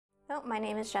Oh, my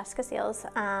name is Jessica Seals.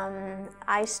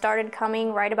 I started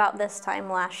coming right about this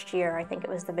time last year. I think it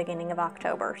was the beginning of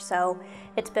October. So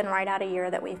it's been right out a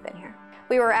year that we've been here.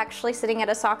 We were actually sitting at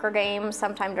a soccer game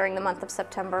sometime during the month of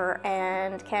September,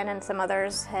 and Ken and some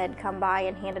others had come by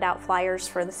and handed out flyers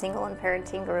for the single and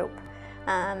parenting group.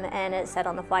 And it said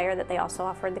on the flyer that they also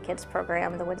offered the kids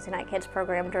program, the Wednesday night kids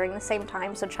program, during the same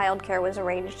time, so childcare was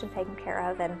arranged and taken care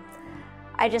of. And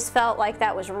I just felt like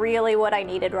that was really what I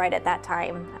needed right at that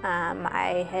time.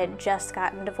 I had just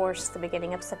gotten divorced the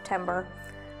beginning of September,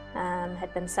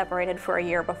 had been separated for a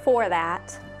year before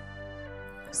that.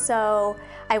 So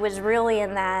I was really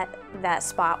in that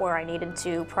spot where I needed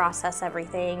to process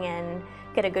everything and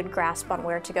get a good grasp on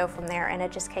where to go from there, and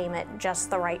it just came at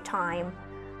just the right time.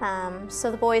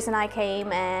 So the boys and I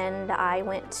came, and I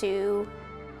went to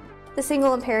the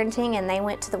single and parenting, and they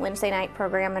went to the Wednesday night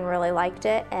program and really liked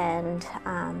it. And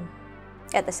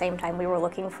at the same time, we were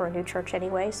looking for a new church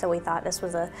anyway, so we thought this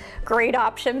was a great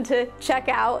option to check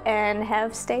out, and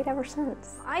have stayed ever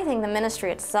since. I think the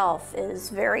ministry itself is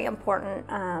very important,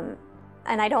 and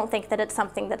I don't think that it's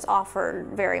something that's offered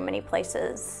very many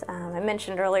places. I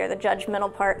mentioned earlier the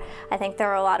judgmental part. I think there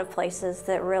are a lot of places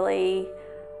that really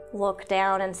look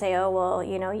down and say, oh, well,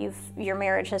 you know, your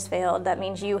marriage has failed, that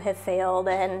means you have failed.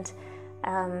 And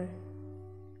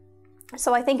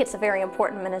so I think it's a very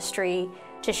important ministry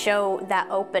to show that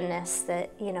openness,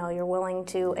 that, you know, you're willing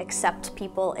to accept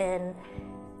people in,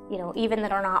 you know, even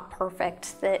that are not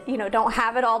perfect, that, you know, don't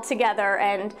have it all together,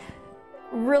 and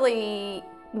really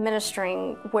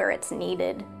ministering where it's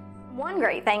needed. One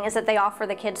great thing is that they offer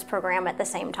the kids program at the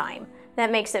same time. That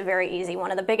makes it very easy.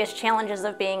 One of the biggest challenges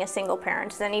of being a single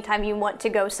parent is anytime you want to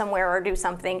go somewhere or do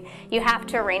something, you have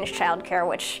to arrange childcare,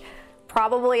 which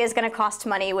probably is going to cost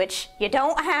money, which you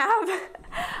don't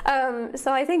have.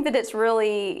 So I think that it's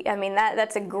really, I mean,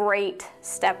 that's a great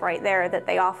step right there, that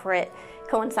they offer it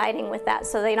coinciding with that.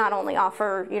 So they not only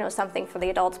offer, you know, something for the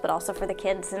adults, but also for the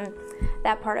kids, and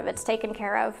that part of it's taken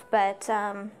care of. But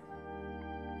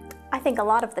I think a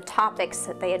lot of the topics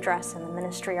that they address in the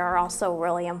ministry are also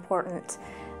really important.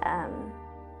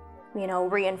 You know,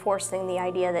 reinforcing the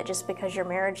idea that just because your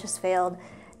marriage has failed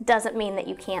doesn't mean that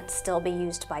you can't still be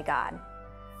used by God.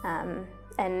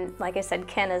 And like I said,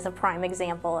 Ken is a prime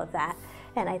example of that.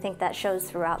 And I think that shows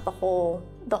throughout the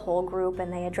whole group,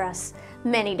 and they address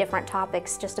many different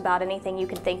topics, just about anything you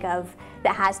can think of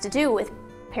that has to do with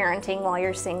parenting while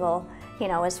you're single, you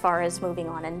know, as far as moving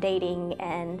on and dating,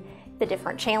 and the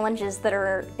different challenges that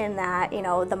are in that, you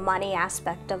know, the money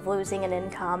aspect of losing an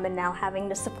income and now having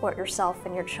to support yourself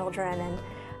and your children,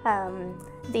 and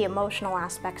the emotional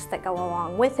aspects that go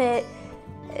along with it.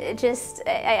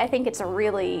 I think it's a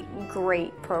really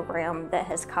great program that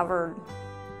has covered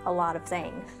a lot of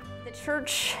things. The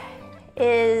church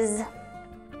is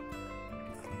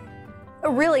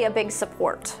really a big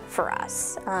support for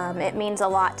us. It means a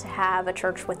lot to have a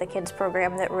church with a kids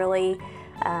program that really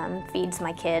feeds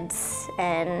my kids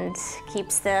and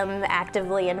keeps them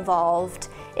actively involved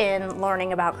in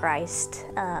learning about Christ,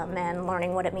 and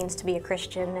learning what it means to be a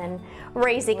Christian, and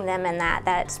raising them in that.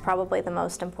 That's probably the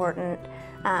most important.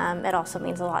 It also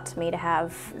means a lot to me to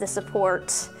have the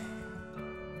support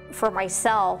for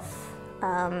myself,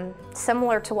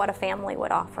 similar to what a family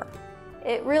would offer.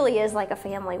 It really is like a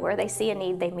family, where they see a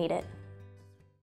need, they meet it.